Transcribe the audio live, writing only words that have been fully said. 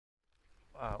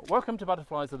Welcome to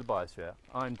Butterflies of the Biosphere.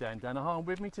 I'm Dan Danaher, and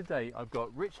with me today I've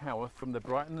got Rich Howorth from the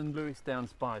Brighton Lewes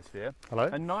Downs Biosphere. Hello.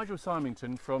 And Nigel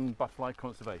Symington from Butterfly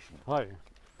Conservation. Hi.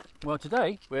 Well,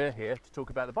 today we're here to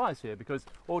talk about the biosphere because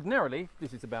ordinarily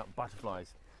this is about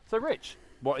butterflies. So Rich,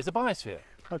 what is a biosphere?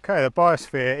 Okay, the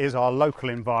biosphere is our local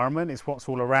environment. It's what's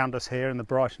all around us here in the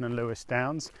Brighton and Lewes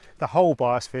Downs. The whole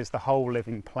biosphere is the whole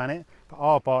living planet, but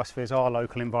our biosphere is our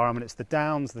local environment. It's the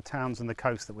downs, the towns and the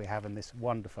coast that we have in this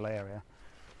wonderful area.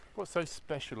 What's so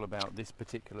special about this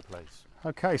particular place?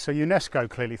 Okay, so UNESCO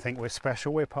clearly think we're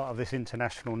special. We're part of this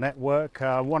international network.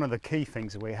 One of the key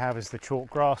things that we have is the chalk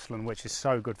grassland, which is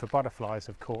so good for butterflies,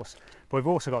 of course. But we've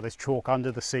also got this chalk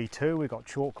under the sea too. We've got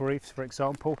chalk reefs, for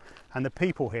example. And the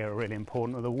people here are really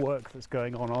important with the work that's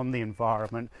going on the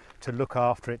environment to look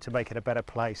after it, to make it a better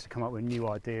place, to come up with new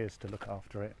ideas to look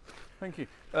after it. Thank you.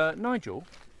 Nigel,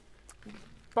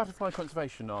 Butterfly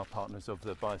Conservation are partners of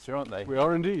the biosphere, aren't they? We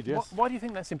are indeed, yes. Why do you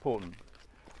think that's important?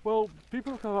 Well,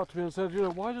 people have come up to me and said, you know,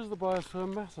 why does the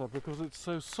biosphere matter? Because it's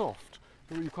so soft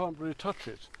that you can't really touch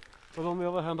it. But on the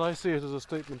other hand, I see it as a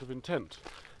statement of intent,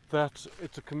 that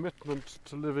it's a commitment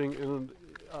to living in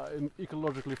an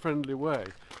ecologically friendly way.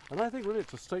 And I think really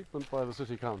it's a statement by the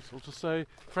City Council to say,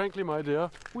 frankly, my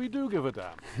dear, we do give a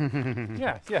damn.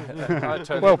 Yeah, I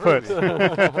totally Well agree put.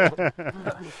 with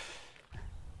you.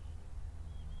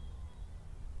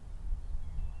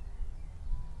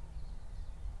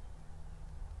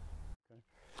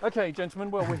 Okay,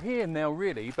 gentlemen, well, we're here now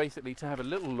really basically to have a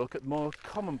little look at more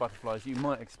common butterflies you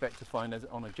might expect to find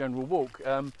on a general walk.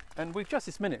 And we've just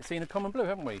this minute seen a common blue,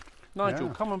 haven't we? Nigel,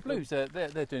 Yeah. common blues, they're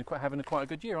doing having quite a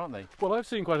good year, aren't they? Well, I've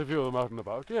seen quite a few of them out and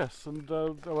about, yes, and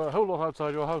there were a whole lot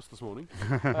outside your house this morning,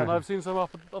 and I've seen some up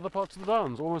at other parts of the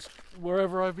Downs, almost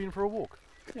wherever I've been for a walk.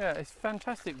 Yeah, it's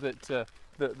fantastic that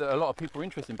that a lot of people are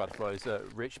interested in butterflies,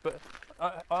 Rich, but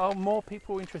are more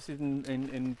people interested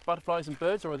in butterflies and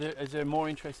birds, or is there more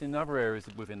interest in other areas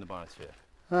within the biosphere?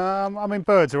 I mean,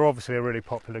 birds are obviously a really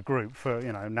popular group for,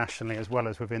 you know, nationally as well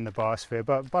as within the biosphere,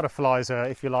 but butterflies are,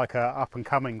 if you like, a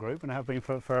up-and-coming group and have been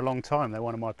for a long time. They're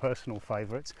one of my personal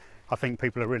favourites. I think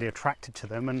people are really attracted to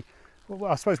them, and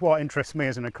well, I suppose what interests me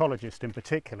as an ecologist in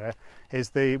particular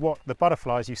is what the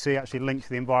butterflies you see actually linked to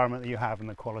the environment that you have and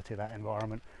the quality of that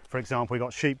environment. For example, we've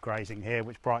got sheep grazing here,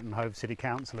 which Brighton and Hove City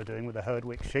Council are doing with the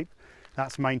Herdwick sheep.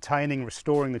 That's maintaining,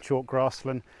 restoring the chalk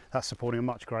grassland. That's supporting a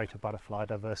much greater butterfly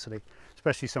diversity,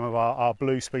 especially some of our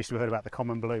blue species. We've heard about the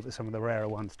common blue, but some of the rarer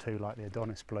ones too, like the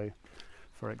Adonis blue,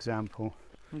 for example.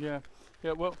 Yeah.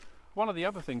 Well, one of the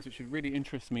other things which really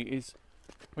interests me is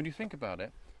when you think about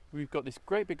it, we've got this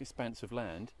great big expanse of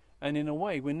land, and in a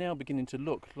way we're now beginning to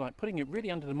look like putting it really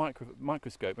under the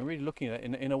microscope and really looking at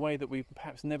it in a way that we've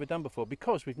perhaps never done before,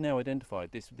 because we've now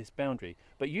identified this boundary.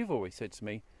 But you've always said to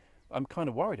me, I'm kind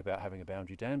of worried about having a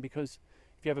boundary, Dan, because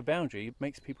if you have a boundary, it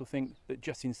makes people think that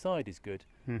just inside is good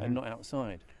and not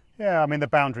outside. Yeah, I mean, the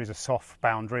boundary is a soft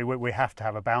boundary. We have to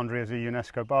have a boundary as a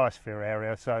UNESCO biosphere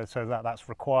area, so that's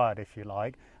required, if you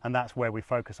like, and that's where we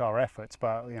focus our efforts.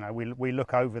 But, you know, we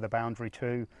look over the boundary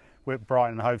too. With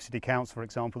Brighton and Hove City Council, for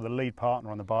example, the lead partner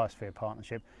on the Biosphere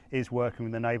Partnership is working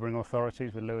with the neighbouring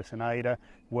authorities, with Lewis and Ada,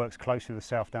 works closely with the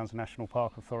South Downs National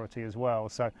Park Authority as well.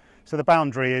 So the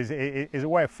boundary is a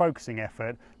way of focusing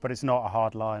effort, but it's not a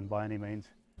hard line by any means.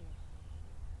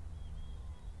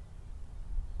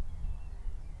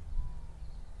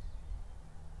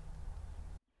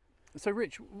 So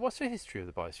Rich, what's the history of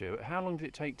the biosphere? How long did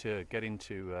it take to get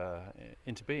into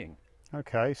being?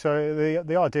 Okay, so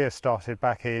the idea started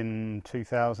back in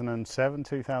 2007,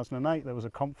 2008. There was a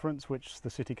conference which the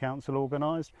City Council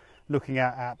organised, looking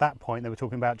at that point they were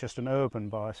talking about just an urban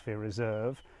biosphere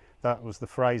reserve. That was the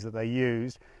phrase that they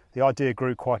used. The idea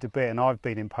grew quite a bit, and I've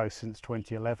been in post since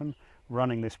 2011,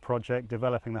 running this project,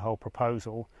 developing the whole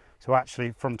proposal. So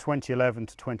actually from 2011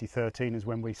 to 2013 is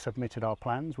when we submitted our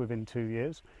plans within 2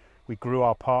 years. We grew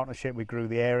our partnership, we grew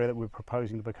the area that we were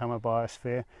proposing to become a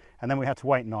biosphere, and then we had to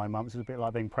wait 9 months. It was a bit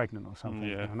like being pregnant or something,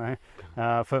 yeah. You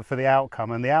know, for the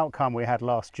outcome. And the outcome we had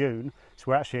last June, so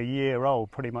we're actually a year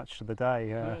old pretty much to the day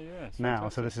now.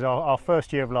 Fantastic. So this is our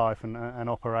first year of life and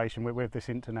operation with this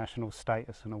international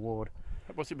status and award.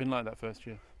 What's it been like that first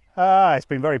year? It's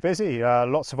been very busy,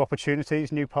 lots of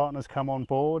opportunities, new partners come on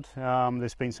board.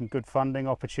 There's been some good funding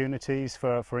opportunities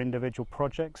for individual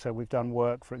projects. So we've done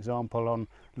work, for example, on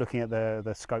looking at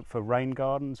the scope for rain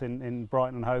gardens in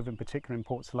Brighton and Hove, in particular in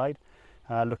Port Slade.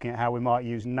 looking at how we might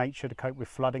use nature to cope with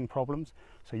flooding problems,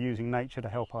 so using nature to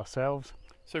help ourselves.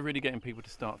 So really getting people to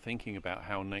start thinking about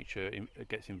how nature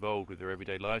gets involved with their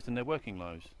everyday lives and their working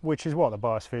lives. Which is what the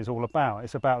biosphere is all about.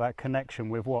 It's about that connection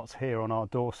with what's here on our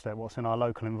doorstep, what's in our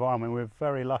local environment. We're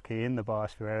very lucky in the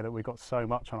biosphere area that we've got so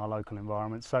much on our local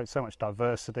environment, so much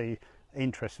diversity,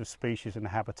 interest of species and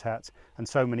habitats, and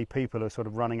so many people are sort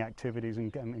of running activities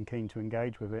and keen to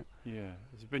engage with it. Yeah,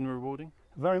 has it been rewarding?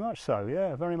 Very much so,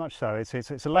 yeah, very much so.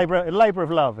 It's a labour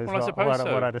of love is Well,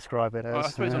 what I describe it as. Well, I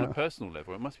suppose on a personal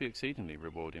level it must be exceedingly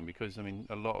rewarding, because I mean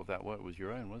a lot of that work was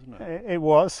your own, wasn't it? It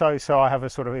was, so I have a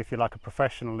sort of, if you like, a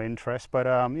professional interest, but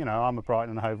you know, I'm a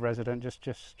Brighton and Hove resident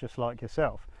just like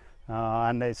yourself,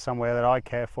 and it's somewhere that I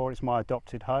care for. It's my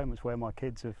adopted home. It's where my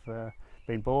kids have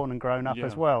been born and grown up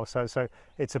as well. So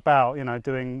it's about, you know,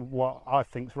 doing what I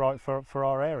think's right for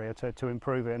our area to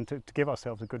improve it and to give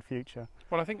ourselves a good future.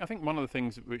 Well, I think one of the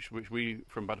things which we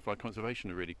from Butterfly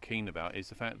Conservation are really keen about is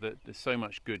the fact that there's so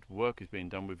much good work is being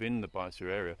done within the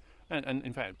biosphere area, and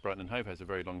in fact Brighton and Hove has a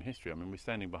very long history. I mean, we're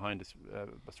standing behind us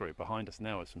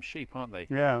now are some sheep, aren't they?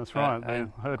 Yeah, that's right.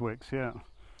 Herdwicks, yeah.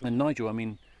 And Nigel, I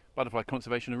mean, Butterfly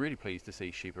Conservation are really pleased to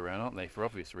see sheep around, aren't they, for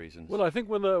obvious reasons? Well, I think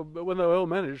when they're well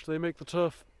managed, they make the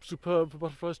turf superb for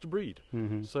butterflies to breed.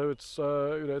 Mm-hmm. So it's you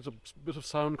know, it's a bit of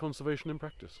sound conservation in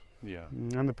practice. Yeah.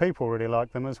 And the people really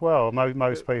like them as well.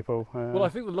 Most people. Well, I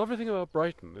think the lovely thing about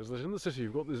Brighton is that in the city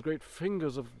you've got these great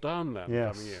fingers of downland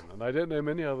coming in, and I don't know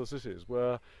many other cities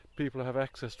where people have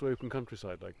access to open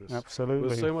countryside like this. Absolutely.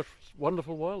 There's so much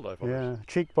wonderful wildlife on it. Yeah,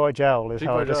 cheek by jowl is Cheek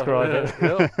how by I jowl, describe it.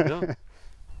 Yeah.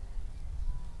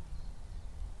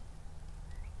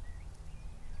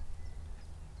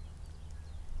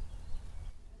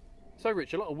 So,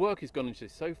 Rich, a lot of work has gone into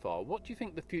this so far. What do you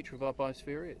think the future of our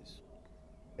biosphere is?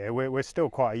 Yeah, we're still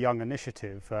quite a young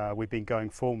initiative. We've been going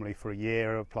formally for a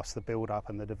year, plus the build-up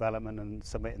and the development and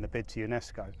submitting the bid to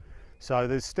UNESCO. So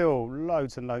there's still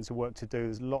loads and loads of work to do.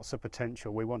 There's lots of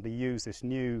potential. We want to use this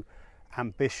new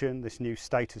ambition, this new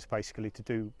status basically, to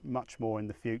do much more in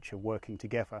the future, working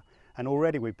together. And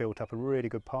already we've built up a really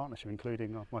good partnership,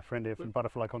 including my friend here from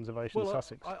Butterfly Conservation,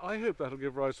 Sussex. I hope that'll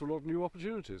give rise to a lot of new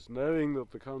opportunities, knowing that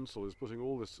the council is putting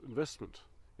all this investment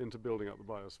into building up the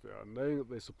biosphere and knowing that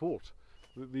they support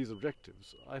these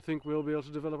objectives. I think we'll be able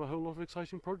to develop a whole lot of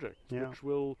exciting projects which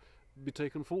will be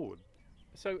taken forward.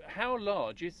 So how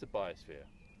large is the biosphere?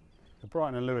 The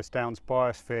Brighton Lewes Downs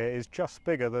Biosphere is just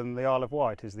bigger than the Isle of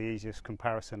Wight, is the easiest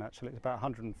comparison actually. It's about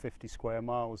 150 square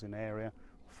miles in area,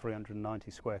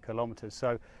 390 square kilometres.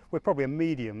 So we're probably a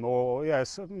medium, or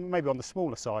maybe on the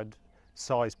smaller size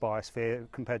biosphere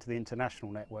compared to the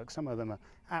international network. Some of them are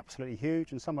absolutely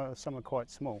huge and some are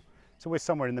quite small. So we're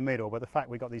somewhere in the middle, but the fact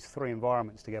we've got these three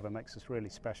environments together makes us really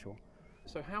special.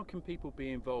 So how can people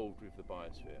be involved with the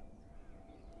biosphere?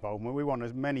 We want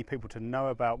as many people to know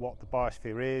about what the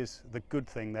biosphere is, the good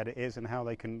thing that it is, and how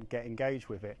they can get engaged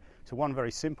with it. So one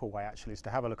very simple way actually is to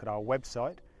have a look at our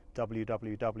website,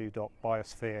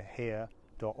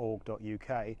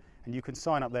 www.biospherehere.org.uk, and you can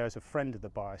sign up there as a friend of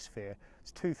the biosphere.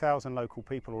 There's 2,000 local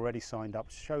people already signed up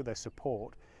to show their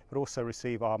support, but also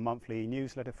receive our monthly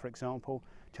newsletter, for example.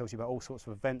 Tells you about all sorts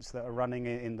of events that are running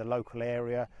in the local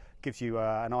area, gives you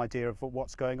an idea of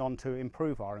what's going on to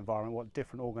improve our environment, what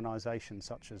different organisations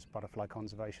such as Butterfly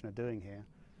Conservation are doing here.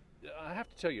 I have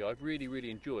to tell you, I've really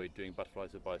enjoyed doing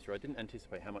Butterflies of the Biosphere. I didn't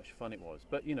anticipate how much fun it was,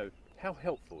 but you know, how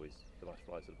helpful is the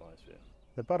Butterflies of the Biosphere?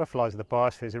 The Butterflies of the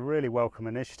Biosphere is a really welcome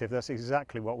initiative. That's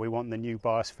exactly what we want the new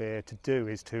Biosphere to do,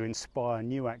 is to inspire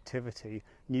new activity,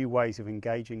 new ways of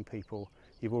engaging people.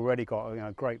 You've already got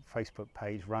a great Facebook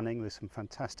page running. There's some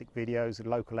fantastic videos and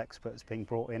local experts being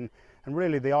brought in. And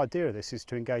really the idea of this is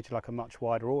to engage like a much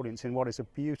wider audience in what is a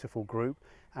beautiful group,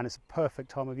 and it's a perfect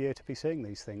time of year to be seeing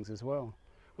these things as well.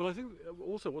 Well, I think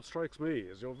also what strikes me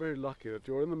is you're very lucky that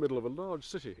you're in the middle of a large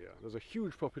city here. There's a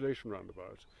huge population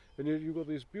roundabout, and you've got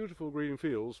these beautiful green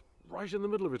fields right in the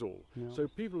middle of it all. Yeah. So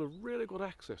people have really got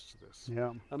access to this.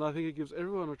 Yeah. And I think it gives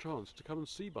everyone a chance to come and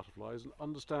see butterflies and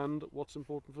understand what's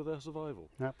important for their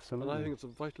survival. Absolutely. And I think it's a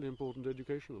vitally important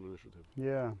educational initiative.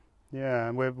 Yeah. Yeah,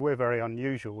 and we're very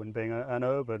unusual in being an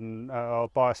urban, our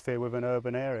biosphere with an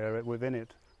urban area within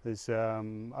it. There's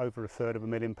over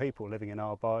 1/3 people living in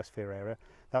our biosphere area.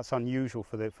 That's unusual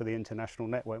for the international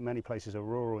network. Many places are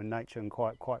rural in nature and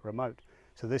quite remote.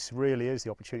 So this really is the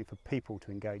opportunity for people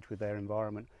to engage with their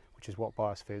environment, which is what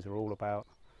biospheres are all about.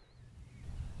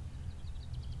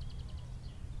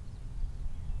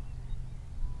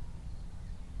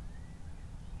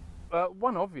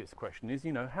 One obvious question is,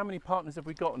 how many partners have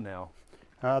we got now?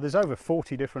 There's over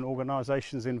 40 different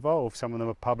organisations involved. Some of them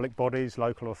are public bodies,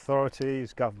 local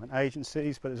authorities, government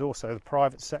agencies, but there's also the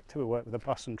private sector. We work with a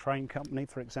bus and train company,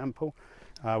 for example.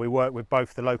 We work with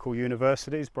both the local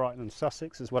universities, Brighton and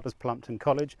Sussex, as well as Plumpton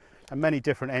College, and many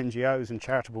different NGOs and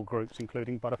charitable groups,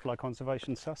 including Butterfly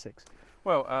Conservation Sussex.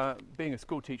 Well, being a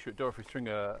school teacher at Dorothy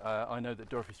Stringer, I know that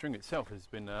Dorothy Stringer itself has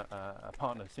been a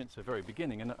partner since the very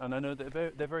beginning, and I know that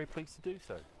they're very pleased to do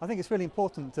so. I think it's really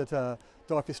important that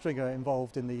Dorothy Stringer are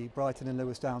involved in the Brighton and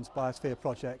Lewes Downs Biosphere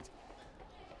project.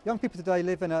 Young people today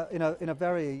live in a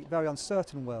very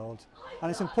uncertain world, and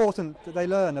it's important that they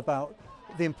learn about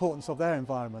the importance of their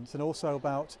environment and also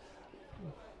about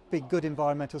being good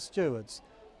environmental stewards.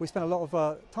 We spend a lot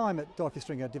of time at Dorothy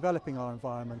Stringer developing our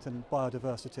environment and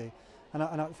biodiversity, and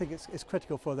I think it's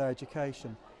critical for their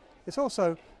education. It's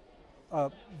also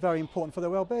very important for their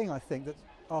well-being, I think, that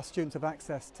our students have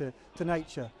access to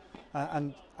nature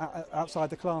and outside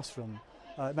the classroom.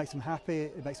 It makes them happy,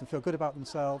 it makes them feel good about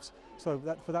themselves, so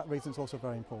for that reason it's also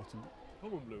very important.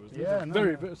 Common blue, isn't Yeah, it?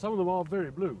 no. Some of them are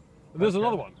very blue. And there's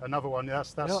another one. Another one,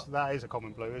 that is a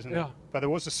common blue, isn't it? Yeah. But there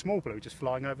was a small blue just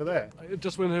flying over there. It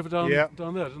just went over down there,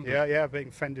 didn't it? Yeah, being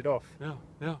fended off. Yeah,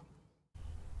 yeah.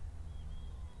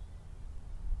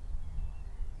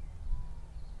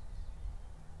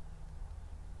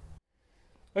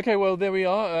 Okay, well there we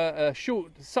are, a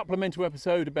short supplemental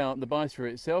episode about the biosphere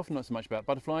itself, not so much about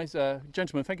butterflies.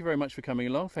 Gentlemen, thank you very much for coming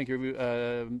along. Thank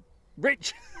you,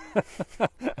 Rich.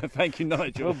 Thank you,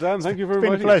 Nigel. Well, Dan, thank you very It's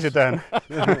much. been a pleasure,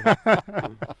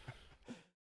 Dan.